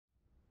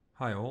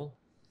Hi all,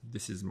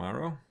 this is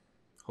Maro.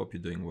 Hope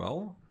you're doing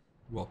well.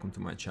 Welcome to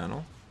my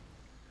channel.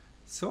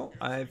 So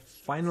I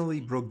finally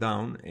broke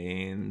down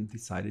and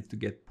decided to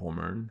get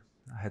Pommern.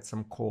 I had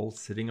some calls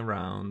sitting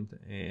around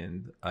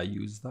and I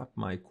used up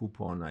my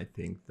coupon, I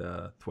think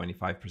the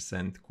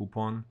 25%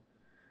 coupon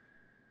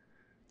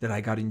that I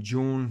got in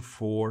June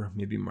for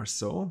maybe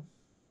Marceau.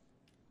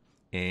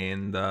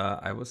 And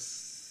I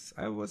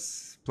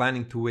was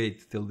planning to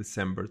wait till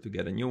December to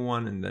get a new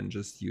one and then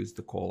just use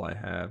the call I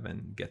have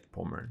and get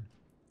Pommern.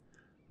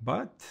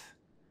 But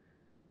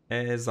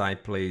as I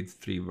played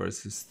 3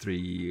 versus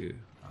 3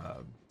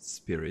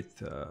 Spirit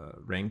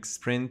rank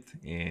sprint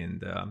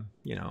and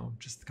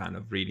just kind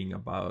of reading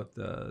about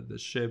the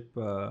ship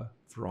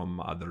from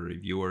other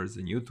reviewers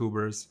and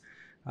YouTubers,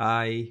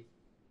 I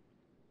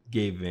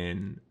gave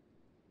in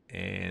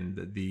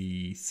and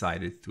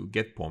decided to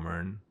get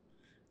Pommern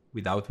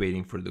without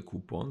waiting for the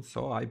coupon,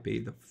 so I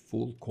paid the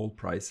full call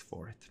price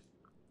for it.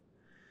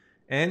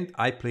 And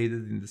I played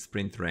it in the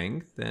sprint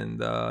ranked,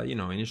 and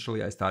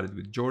initially I started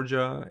with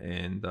Georgia,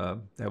 and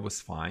that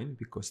was fine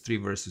because 3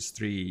 versus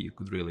 3 you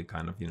could really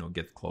kind of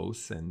get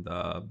close and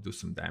do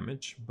some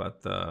damage.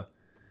 But the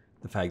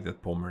fact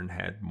that Pommern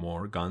had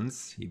more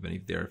guns, even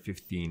if they're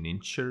 15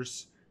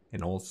 inchers,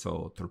 and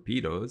also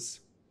torpedoes,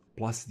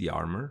 plus the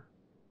armor,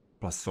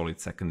 plus solid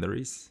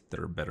secondaries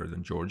that are better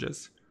than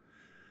Georgia's.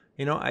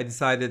 I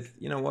decided,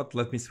 what,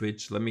 let me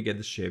switch, let me get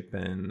the ship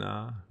and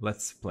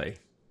let's play.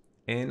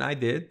 And I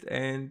did,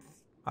 and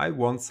I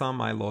won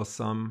some, I lost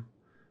some.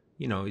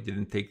 It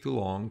didn't take too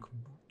long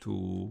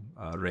to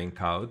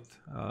rank out.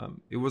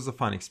 It was a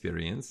fun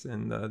experience,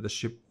 and the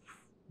ship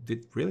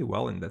did really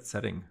well in that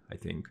setting, I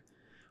think.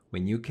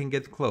 When you can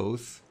get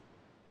close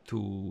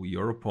to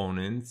your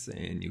opponents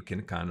and you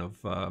can kind of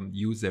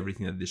use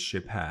everything that this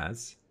ship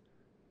has,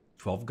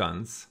 12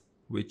 guns,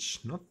 which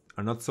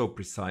are not so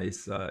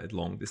precise at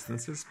long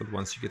distances, but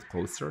once you get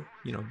closer,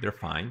 they're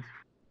fine.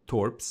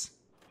 Torps,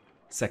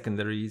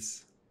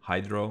 secondaries,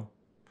 hydro.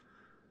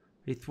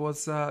 It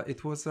was a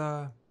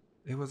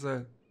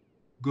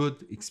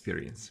good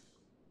experience.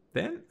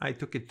 Then I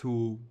took it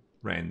to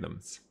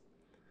randoms,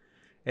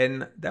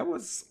 and that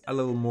was a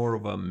little more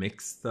of a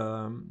mixed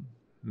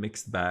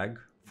bag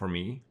for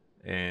me.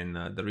 And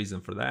the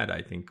reason for that,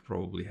 I think,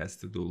 probably has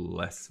to do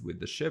less with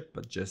the ship,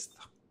 but just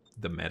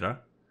the meta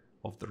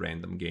of the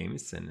random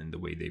games and the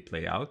way they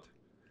play out.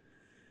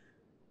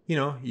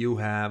 You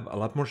have a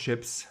lot more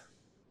ships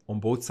on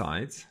both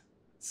sides,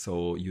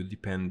 so you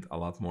depend a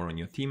lot more on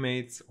your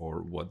teammates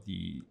or what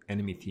the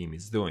enemy team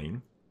is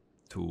doing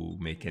to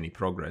make any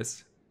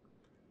progress.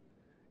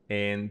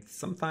 And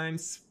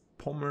sometimes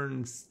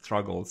Pommern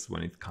struggles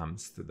when it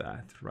comes to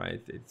that,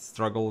 right? It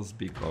struggles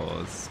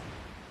because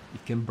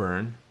it can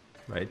burn,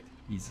 right,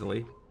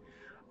 easily.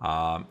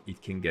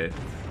 It can get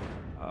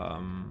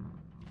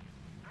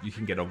you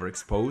can get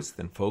overexposed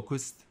and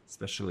focused,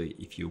 especially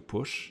if you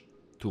push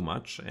too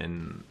much.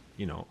 And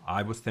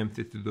I was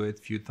tempted to do it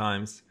a few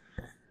times,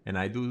 and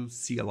I do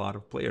see a lot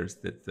of players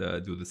that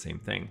do the same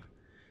thing.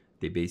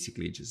 They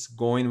basically just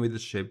go in with the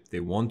ship. They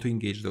want to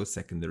engage those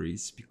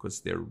secondaries because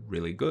they're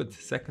really good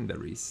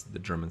secondaries. The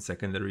German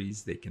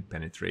secondaries, they can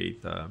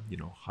penetrate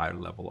higher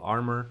level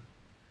armor.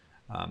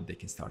 They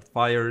can start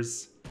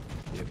fires.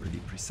 They're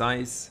really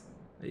precise.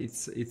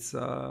 It's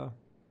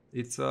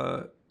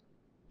a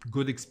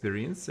good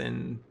experience,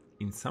 and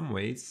in some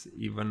ways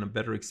even a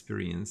better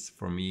experience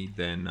for me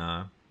than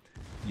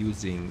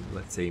using,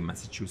 let's say,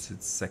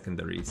 Massachusetts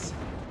secondaries,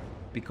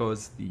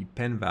 because the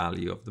pen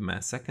value of the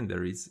mass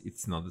secondaries,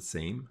 it's not the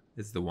same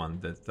as the one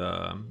that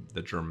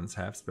the Germans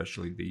have.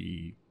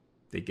 Especially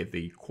they get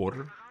the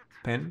quarter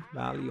pen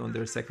value on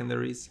their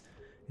secondaries,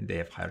 and they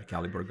have higher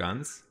caliber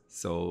guns,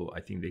 so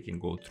I think they can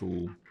go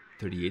through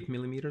 38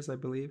 millimeters, I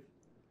believe.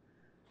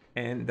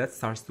 And that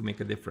starts to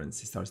make a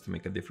difference. It starts to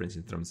make a difference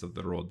in terms of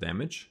the raw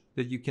damage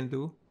that you can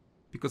do.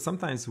 Because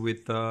sometimes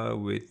with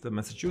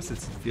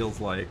Massachusetts, it feels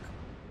like,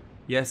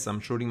 yes, I'm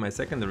shooting my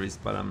secondaries,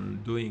 but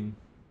I'm doing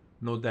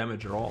no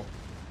damage at all.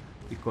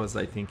 Because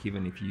I think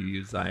even if you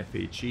use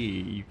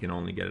IFHE, you can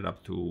only get it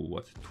up to,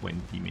 what,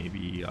 20,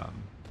 maybe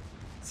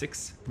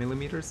 6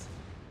 millimeters.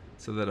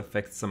 So that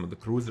affects some of the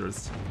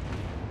cruisers,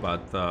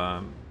 but,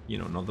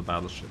 not the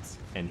battleships.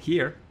 And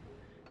here,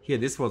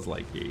 this was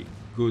like a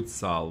good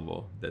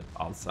salvo that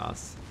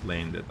Alsace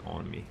landed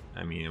on me.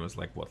 I mean, it was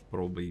like, what,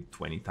 probably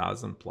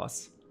 20,000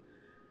 plus.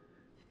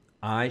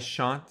 I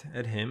shot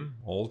at him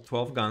all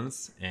 12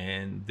 guns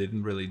and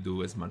didn't really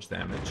do as much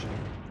damage.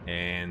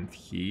 And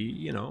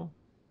he,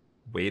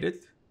 waited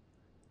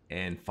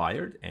and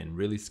fired and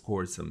really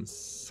scored some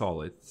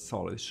solid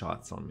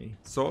shots on me.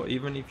 So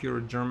even if you're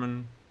a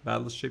German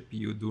battleship,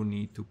 you do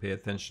need to pay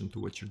attention to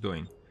what you're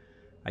doing.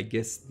 I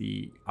guess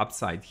the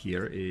upside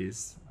here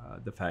is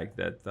the fact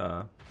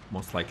that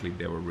most likely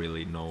there were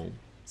really no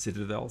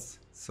citadels,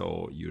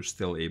 so you're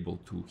still able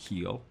to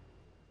heal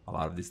a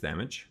lot of this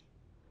damage,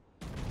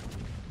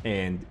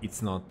 and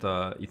it's not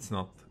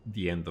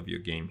the end of your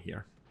game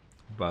here.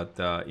 But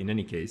in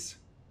any case,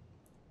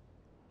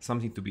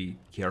 something to be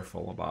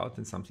careful about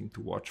and something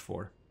to watch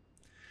for.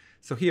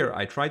 So here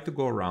I tried to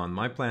go around.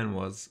 My plan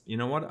was, you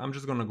know what, I'm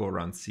just gonna go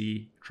around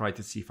C, try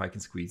to see if I can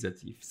squeeze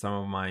it. If some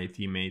of my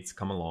teammates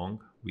come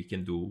along, we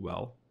can do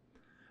well.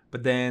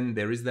 But then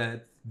there is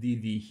that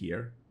DD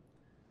here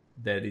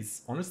that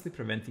is honestly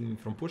preventing me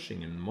from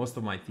pushing, and most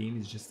of my team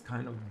is just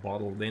kind of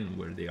bottled in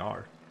where they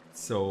are.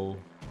 So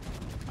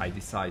I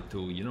decide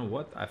to, you know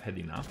what, I've had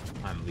enough,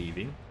 I'm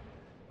leaving.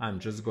 I'm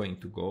just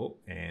going to go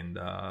and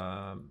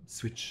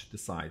switch the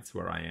sides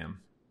where I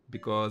am.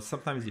 Because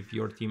sometimes if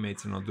your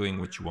teammates are not doing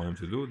what you want them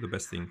to do, the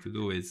best thing to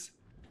do is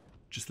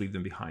just leave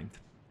them behind.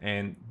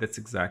 And that's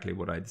exactly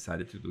what I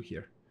decided to do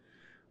here.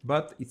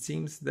 But it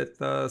seems that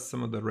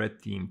some of the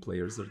red team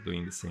players are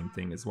doing the same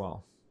thing as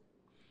well.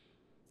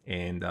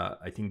 And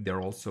I think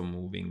they're also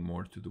moving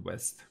more to the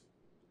west.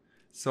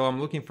 So I'm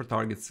looking for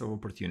targets of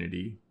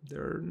opportunity.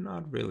 They're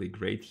not really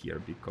great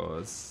here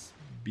because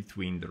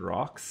between the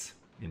rocks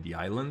and the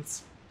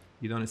islands,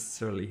 you don't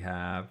necessarily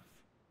have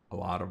a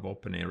lot of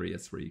open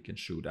areas where you can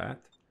shoot at.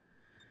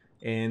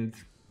 And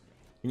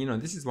you know,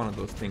 this is one of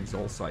those things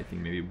also, I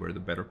think, maybe where the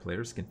better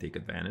players can take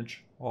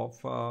advantage of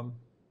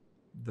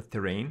the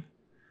terrain.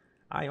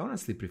 I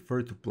honestly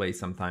prefer to play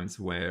sometimes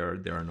where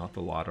there are not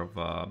a lot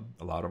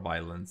of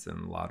islands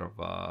and a lot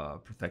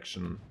of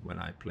protection when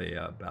I play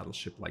a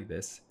battleship like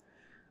this.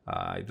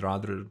 I'd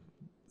rather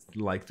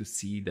like to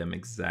see them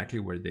exactly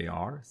where they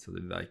are so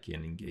that I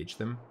can engage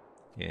them,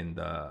 and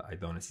I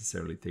don't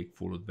necessarily take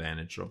full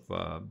advantage of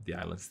the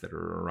islands that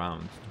are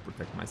around to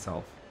protect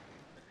myself.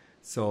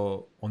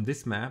 So on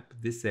this map,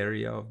 this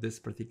area of this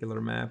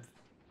particular map,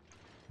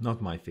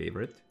 not my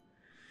favorite.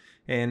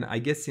 And I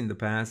guess in the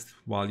past,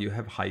 while you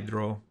have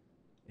hydro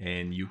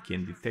and you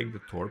can detect the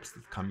torps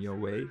that come your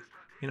way,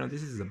 you know,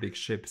 this is a big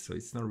ship, so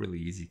it's not really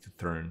easy to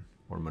turn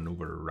or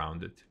maneuver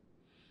around it.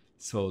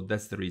 So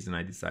that's the reason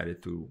I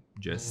decided to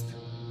just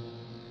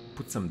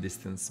put some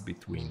distance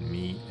between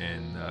me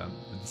and the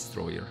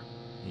destroyer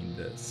in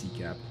the sea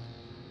cap,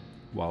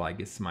 while I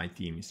guess my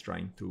team is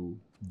trying to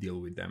deal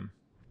with them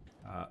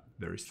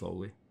very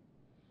slowly.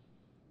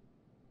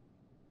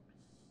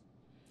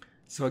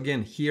 So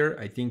again, here,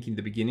 I think in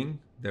the beginning,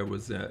 there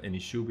was an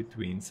issue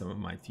between some of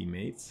my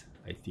teammates.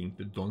 I think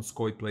the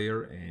Donskoy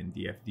player and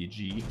the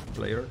FDG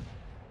player,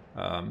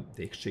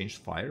 they exchanged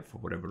fire for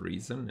whatever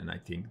reason. And I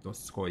think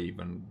Donskoy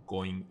even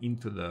going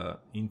into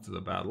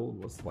the battle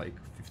was like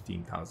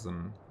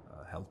 15,000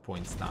 health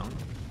points down.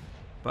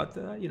 But,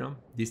 you know,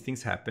 these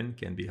things happen,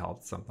 can be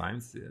helped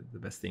sometimes. The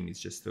best thing is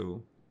just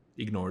to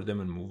ignore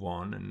them and move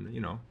on and, you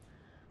know,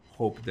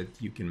 hope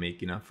that you can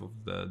make enough of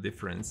the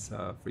difference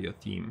for your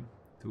team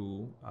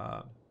to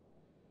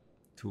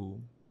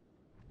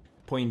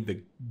point the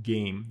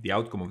game, the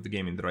outcome of the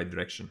game in the right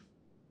direction.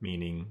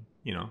 Meaning,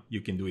 you know,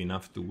 you can do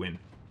enough to win.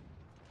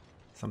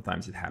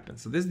 Sometimes it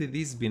happens. So this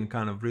has been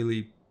kind of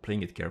really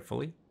playing it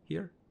carefully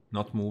here,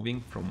 not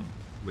moving from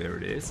where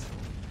it is.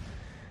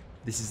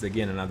 This is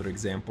again another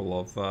example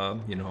of,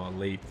 you know, a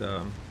late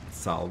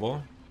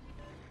salvo.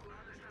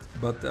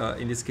 But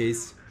in this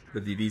case,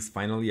 the DD is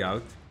finally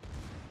out.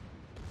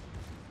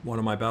 One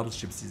of my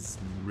battleships is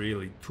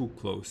really too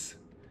close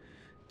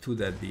to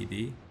that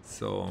DD,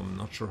 so I'm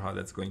not sure how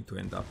that's going to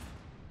end up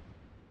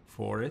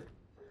for it.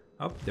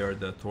 Up there are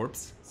the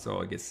torps,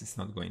 so I guess it's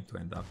not going to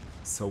end up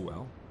so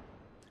well.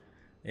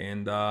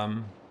 And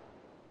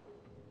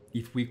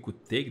if we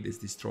could take this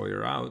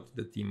destroyer out,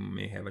 the team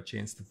may have a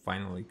chance to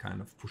finally kind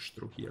of push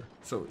through here.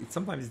 So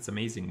sometimes it's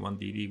amazing one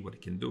DD what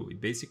it can do. It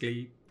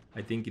basically,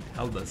 I think it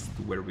held us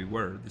to where we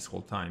were this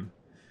whole time,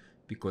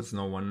 because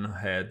no one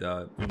had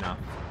enough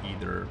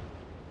either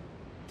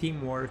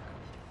teamwork,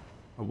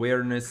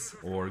 awareness,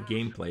 or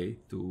gameplay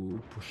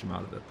to push him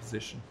out of that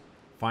position.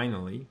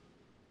 Finally,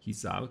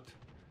 he's out,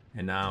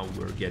 and now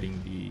we're getting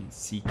the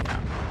C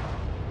cap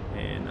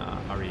and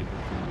are able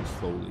to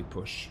slowly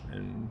push.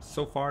 And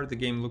so far the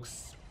game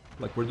looks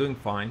like we're doing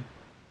fine.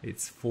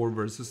 It's 4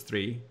 versus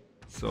 3,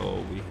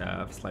 so we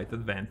have slight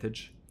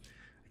advantage.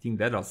 I think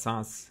that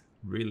Alsace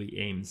really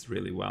aims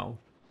really well.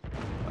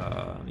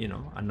 You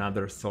know,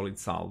 another solid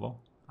salvo.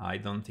 I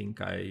don't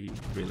think I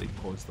really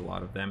caused a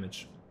lot of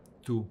damage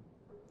to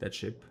that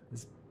ship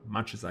as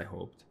much as I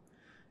hoped.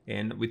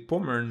 And with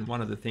Pommern,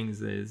 one of the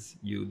things is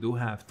you do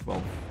have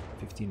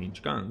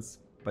 12-15-inch guns,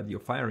 but your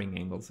firing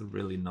angles are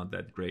really not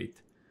that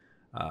great.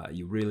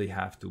 You really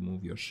have to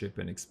move your ship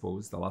and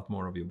expose a lot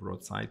more of your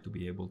broadside to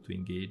be able to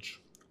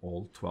engage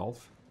all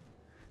 12.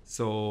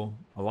 So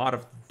a lot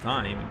of the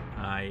time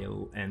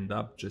I'll end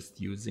up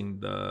just using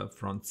the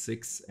front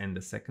 6 and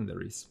the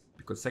secondaries,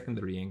 because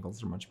secondary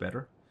angles are much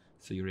better.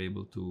 So you're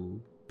able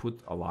to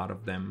put a lot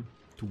of them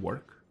to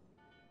work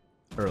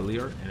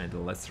earlier and at a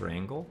lesser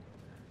angle.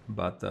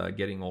 But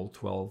getting all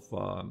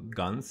 12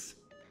 guns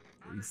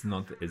is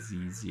not as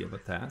easy of a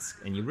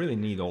task. And you really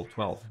need all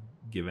 12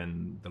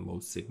 given the low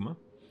sigma.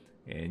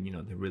 And you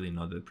know, they're really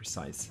not that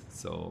precise.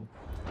 So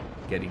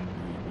getting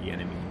the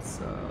enemies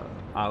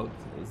out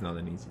is not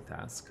an easy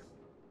task.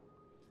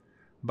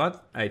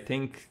 But I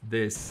think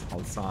this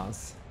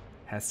Alsace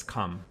has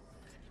come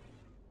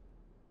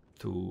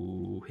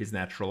to his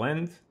natural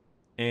end.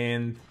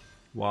 And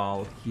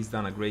while he's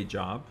done a great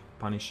job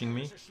punishing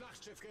me,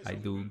 I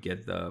do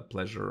get the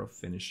pleasure of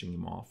finishing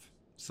him off.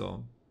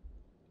 So,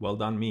 well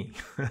done me.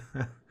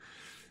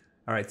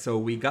 All right, so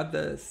we got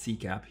the sea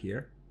cap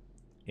here.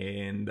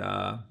 And,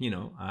 you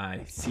know,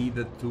 I see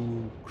the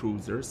two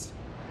cruisers,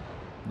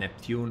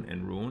 Neptune and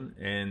Rune.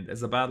 And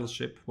as a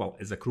battleship, well,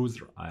 as a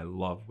cruiser, I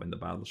love when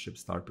the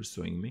battleships start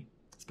pursuing me,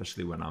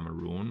 especially when I'm a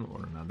Rune or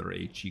another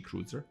HE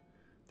cruiser,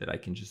 that I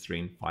can just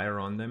rain fire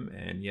on them.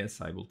 And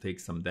yes, I will take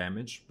some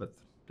damage, but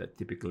that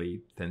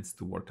typically tends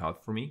to work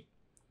out for me.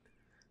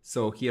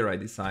 So here I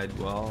decide,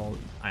 well,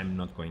 I'm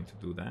not going to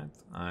do that.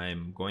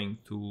 I'm going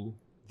to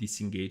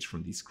disengage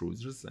from these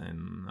cruisers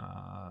and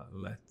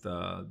let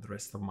the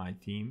rest of my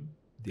team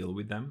deal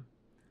with them.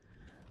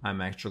 I'm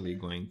actually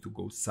going to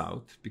go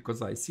south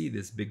because I see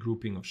this big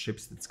grouping of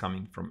ships that's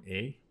coming from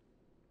A.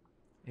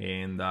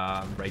 And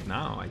right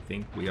now I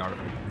think we are at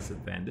a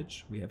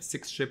disadvantage. We have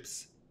 6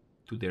 ships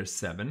to their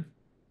 7.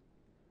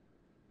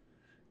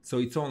 So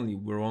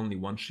we're only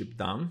 1 ship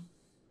down.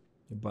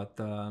 But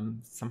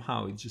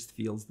somehow it just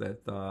feels that,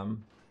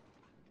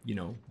 you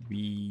know,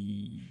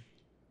 we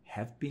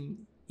have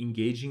been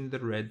engaging the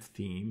red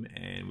team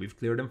and we've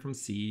cleared them from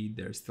C.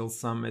 There's still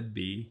some at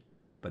B,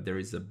 but there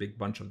is a big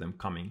bunch of them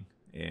coming.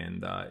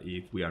 And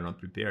if we are not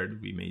prepared,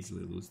 we may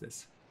easily lose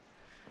this.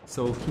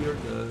 So here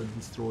the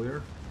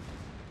destroyer,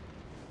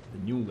 the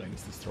new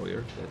Lance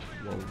destroyer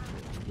that World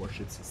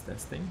Warships is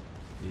testing,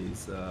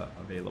 is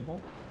available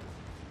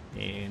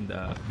and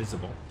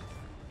visible.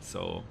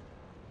 So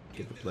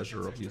get the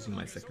pleasure of using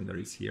my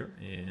secondaries here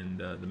and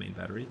the main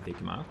battery, take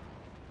him out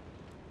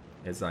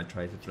as I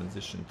try to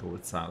transition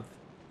towards south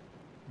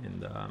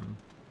and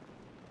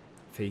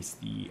face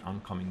the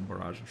oncoming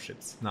barrage of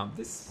ships. Now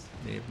this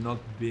may have not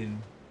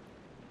been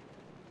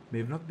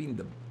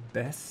the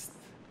best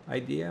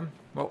idea.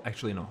 Well,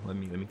 actually no, let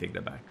me take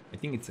that back. I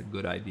think it's a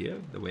good idea.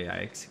 The way I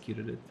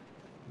executed it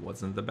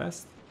wasn't the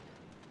best.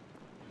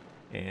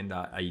 And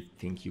I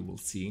think you will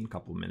see in a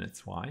couple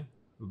minutes why.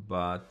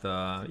 But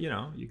you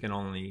know, you can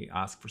only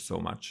ask for so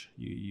much.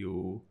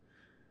 You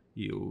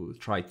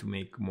try to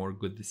make more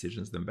good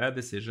decisions than bad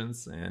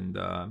decisions, and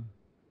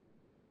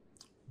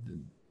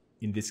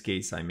in this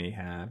case, I may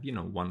have, you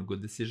know, one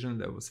good decision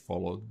that was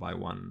followed by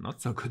one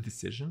not so good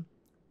decision.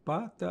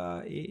 But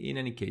in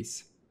any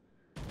case,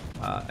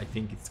 I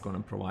think it's going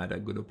to provide a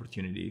good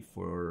opportunity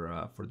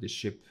for this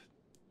ship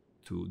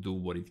to do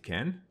what it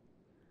can.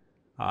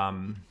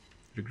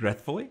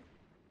 Regretfully,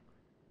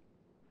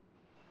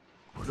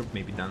 could have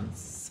maybe done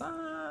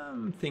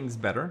some things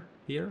better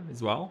here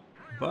as well,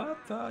 but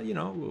you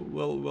know,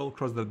 we'll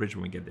cross that bridge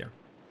when we get there.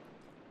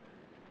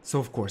 So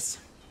of course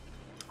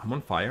I'm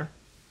on fire,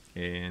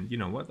 and you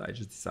know what, I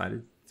just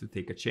decided to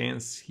take a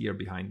chance here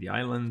behind the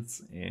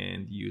islands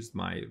and used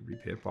my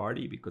repair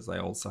party because I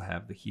also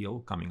have the heal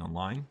coming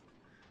online,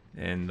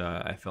 and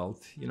I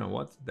felt, you know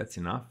what, that's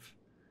enough.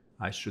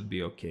 I should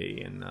be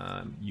okay and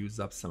use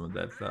up some of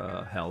that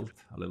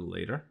health a little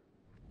later.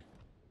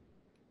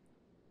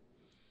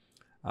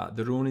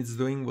 The Rune is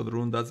doing what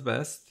Rune does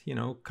best, you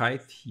know,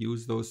 kite,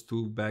 use those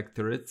 2 back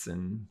turrets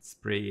and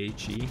spray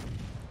HE.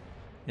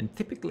 And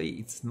typically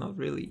it's not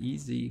really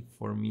easy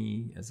for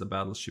me as a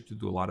battleship to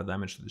do a lot of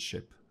damage to the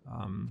ship.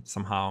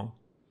 Somehow,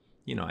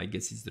 you know, I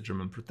guess it's the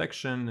German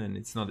protection and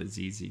it's not as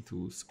easy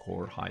to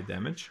score high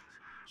damage.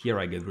 Here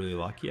I get really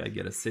lucky, I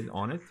get a sit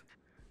on it,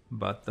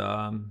 but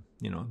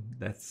you know,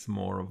 that's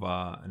more of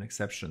an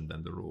exception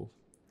than the rule.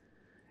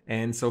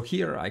 And so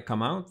here I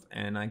come out,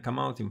 and I come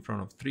out in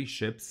front of 3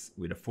 ships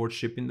with a 4th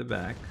ship in the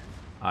back.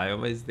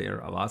 Iowa is there,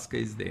 Alaska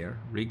is there,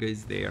 Riga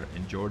is there,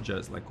 and Georgia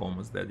is like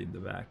almost dead in the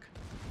back.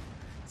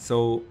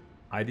 So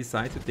I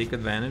decide to take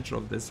advantage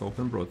of this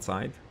open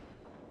broadside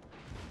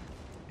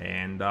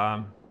and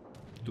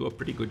do a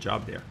pretty good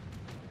job there.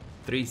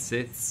 3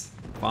 sits,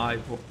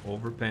 5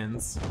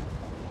 overpens,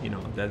 you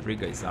know, that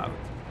Riga is out.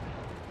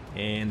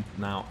 And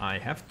now I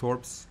have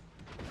torps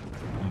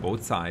on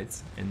both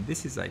sides, and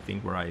this is, I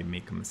think, where I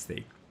make a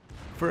mistake.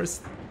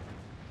 First,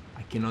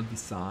 I cannot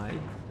decide,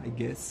 I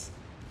guess,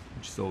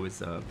 which is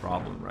always a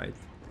problem, right?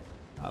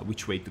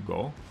 Which way to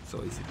go.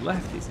 So is it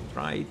left, is it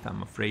right?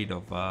 I'm afraid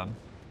of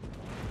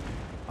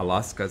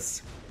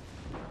Alaska's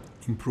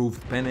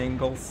improved pen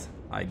angles.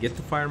 I get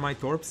to fire my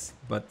torps,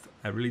 but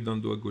I really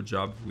don't do a good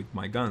job with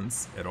my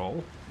guns at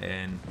all,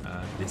 and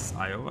this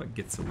Iowa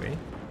gets away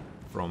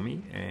from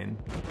me. And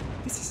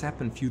this has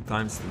happened a few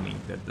times to me,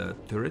 that the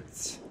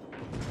turrets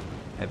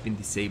have been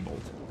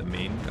disabled, the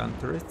main gun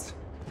turrets,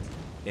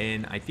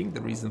 and I think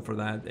the reason for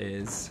that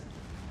is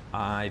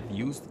I've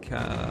used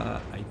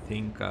I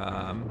think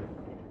well,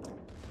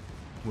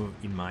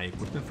 in my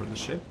equipment for the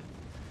ship,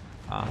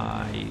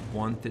 I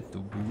wanted to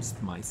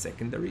boost my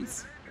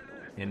secondaries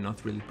and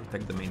not really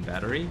protect the main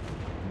battery.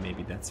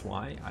 Maybe that's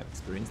why I've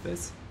experienced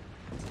this.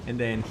 And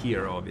then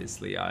here,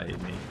 obviously, I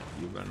make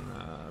even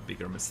a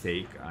bigger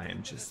mistake. I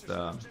am just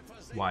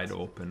wide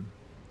open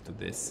to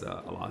this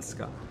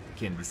Alaska. I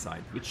can't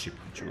decide which ship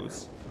to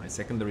choose. My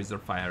secondaries are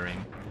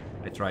firing.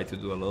 I try to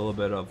do a little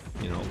bit of,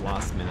 you know,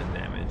 last minute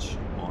damage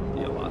on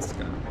the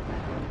Alaska.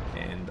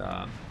 And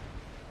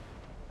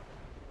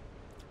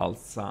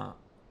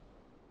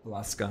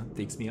Alaska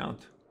takes me out.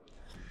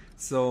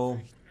 So,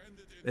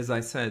 as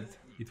I said,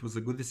 it was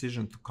a good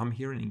decision to come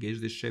here and engage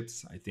these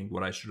ships. I think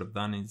what I should have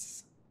done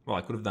is, well,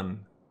 I could have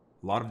done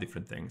a lot of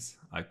different things.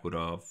 I could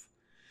have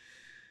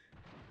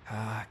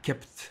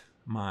kept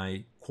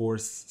my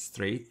course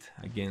straight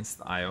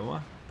against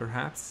Iowa,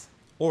 perhaps,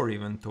 or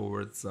even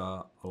towards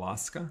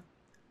Alaska.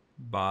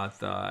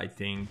 But I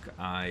think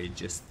I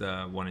just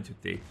wanted to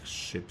take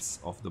ships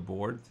off the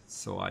board,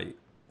 so I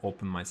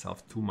opened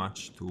myself too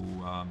much to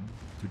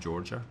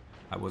Georgia.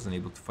 I wasn't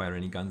able to fire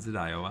any guns at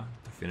Iowa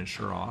to finish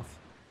her off,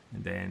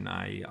 and then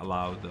I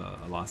allowed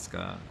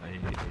Alaska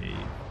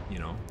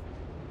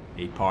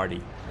a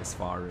party as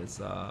far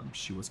as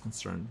she was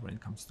concerned when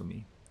it comes to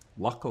me.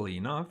 Luckily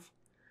enough,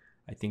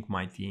 I think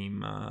my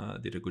team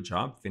did a good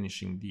job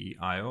finishing the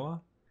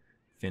Iowa,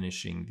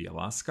 finishing the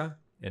Alaska,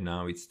 and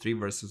now it's 3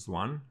 versus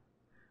 1.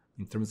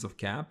 In terms of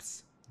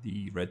caps,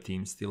 the red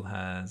team still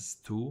has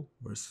 2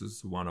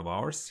 versus 1 of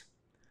ours.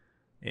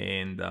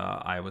 And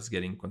I was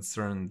getting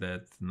concerned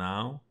that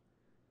now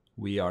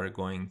we are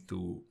going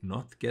to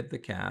not get the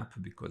cap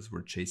because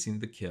we're chasing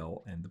the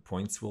kill and the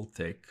points will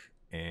tick.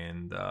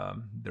 And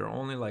there are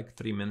only like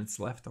 3 minutes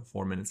left or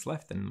 4 minutes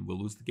left and we'll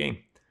lose the game.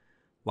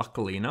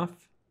 Luckily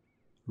enough,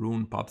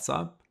 Rune pops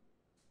up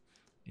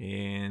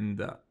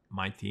and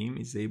my team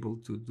is able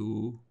to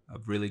do a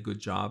really good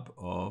job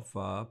of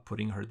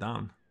putting her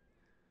down.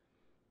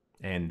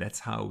 And that's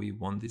how we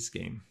won this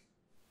game.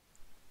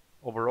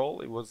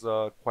 Overall, it was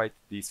a quite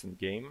decent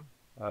game,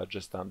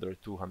 just under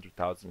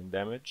 200,000 in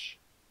damage.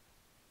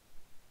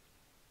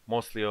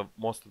 Most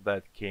of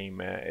that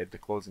came at the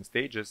closing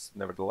stages.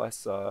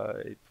 Nevertheless,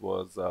 it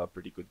was a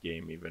pretty good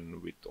game,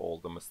 even with all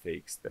the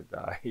mistakes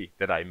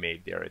that I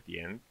made there at the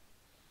end,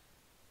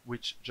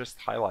 which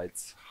just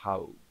highlights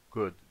how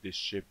good this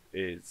ship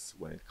is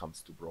when it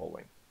comes to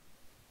brawling.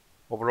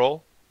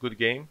 Overall, good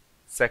game.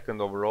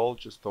 Second overall,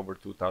 just over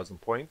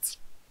 2,000 points.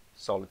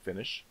 Solid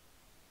finish.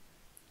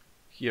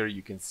 Here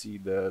you can see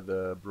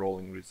the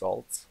brawling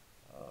results.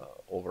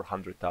 Over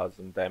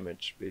 100,000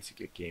 damage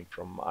basically came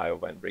from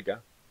Iowa and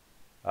Riga.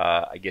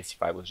 I guess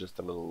if I was just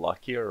a little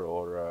luckier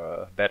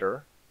or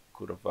better,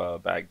 could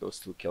have bagged those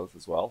 2 kills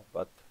as well,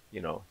 but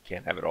you know,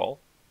 can't have it all.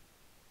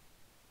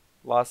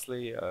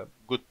 Lastly,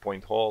 good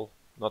point haul.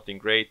 Nothing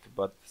great,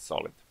 but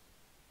solid.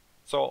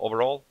 So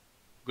overall,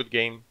 good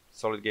game,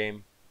 solid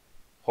game.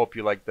 Hope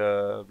you like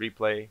the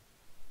replay.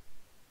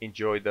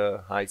 Enjoy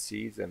the high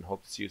seas and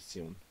hope to see you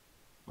soon.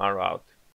 Maro out.